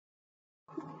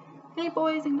Hey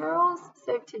boys and girls,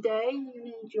 so today you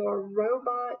need your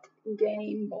robot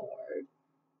game board.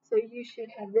 So you should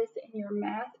have this in your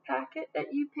math packet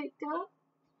that you picked up.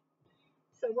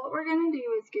 So what we're going to do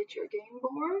is get your game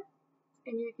board,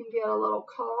 and you can get a little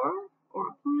car or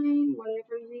a plane,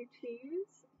 whatever you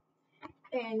choose.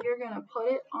 And you're going to put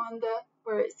it on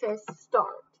where it says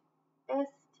start,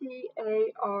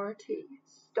 S-T-A-R-T,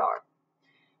 start.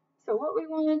 So what we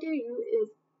want to do is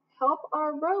help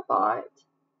our robot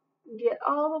get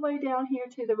all the way down here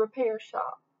to the repair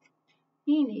shop.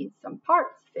 He needs some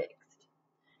parts fixed.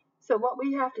 So what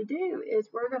we have to do is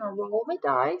we're going to roll the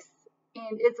dice,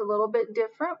 and it's a little bit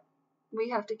different.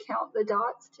 We have to count the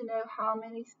dots to know how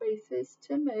many spaces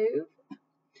to move.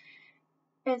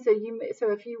 And so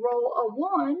if you roll a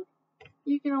 1,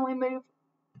 you can only move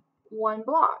 1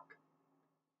 block.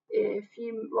 If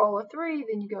you roll a 3,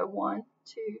 then you go 1,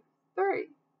 2, 3.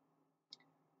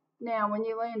 Now when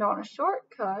you land on a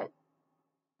shortcut,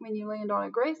 when you land on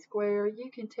a gray square, you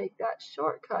can take that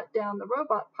shortcut down the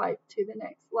robot pipe to the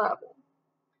next level.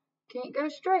 Can't go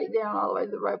straight down all the way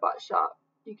to the robot shop.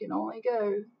 You can only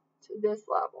go to this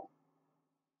level.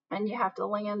 And you have to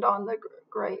land on the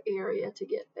gray area to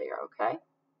get there, okay?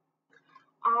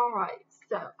 Alright,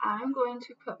 so I'm going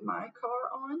to put my car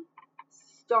on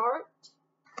start.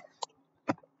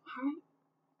 Alright,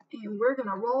 and we're going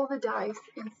to roll the dice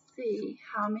and see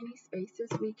how many spaces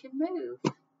we can move.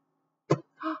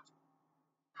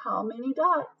 How many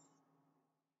dots?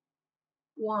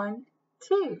 1,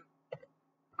 2.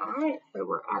 Alright, so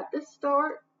we're at the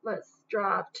start. Let's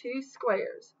drive 2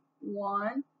 squares.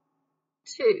 1,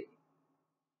 2.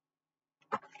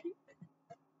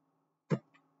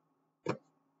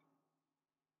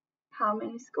 How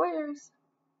many squares?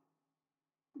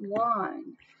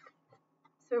 1.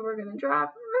 So we're going to drive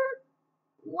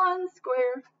 1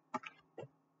 square.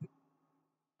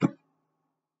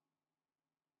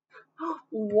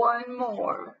 1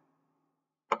 more.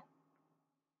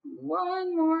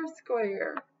 1 more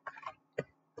square.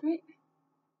 Right.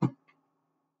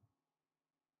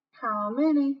 How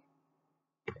many?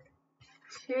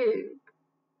 2.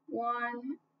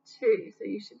 1, 2. So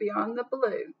you should be on the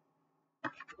blue.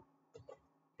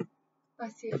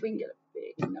 Let's see if we can get a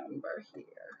big number here.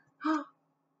 How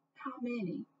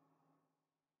many?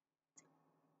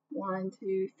 1,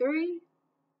 2, 3,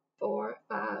 4,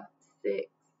 5, 6.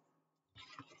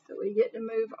 So we get to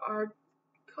move our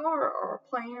car or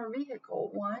plane or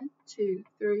vehicle. 1, 2,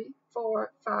 3,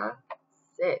 4, 5,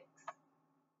 6.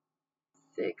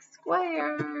 6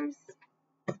 squares.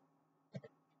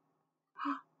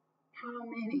 How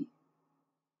many?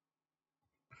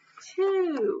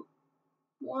 2.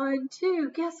 1,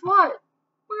 2. Guess what?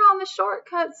 We're on the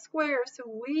shortcut square, so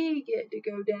we get to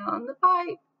go down the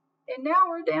pipe. And now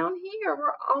we're down here.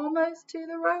 We're almost to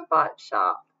the robot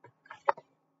shop.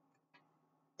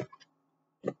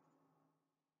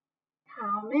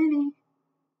 How many?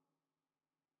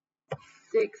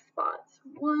 6 spots.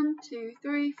 1, 2,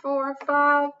 3, 4,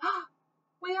 5.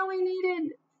 We only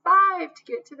needed 5 to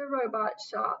get to the robot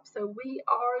shop, so we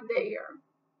are there.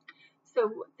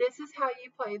 So this is how you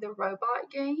play the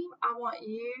robot game. I want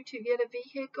you to get a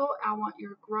vehicle. I want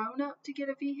your grown-up to get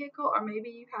a vehicle, or maybe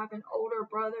you have an older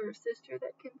brother or sister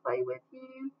that can play with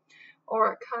you,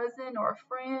 or a cousin or a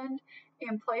friend,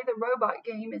 and play the robot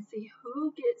game and see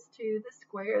who gets to the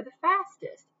square the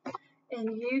fastest.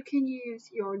 And you can use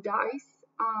your dice,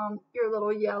 your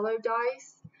little yellow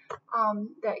dice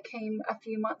that came a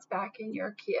few months back in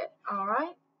your kit. All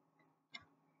right.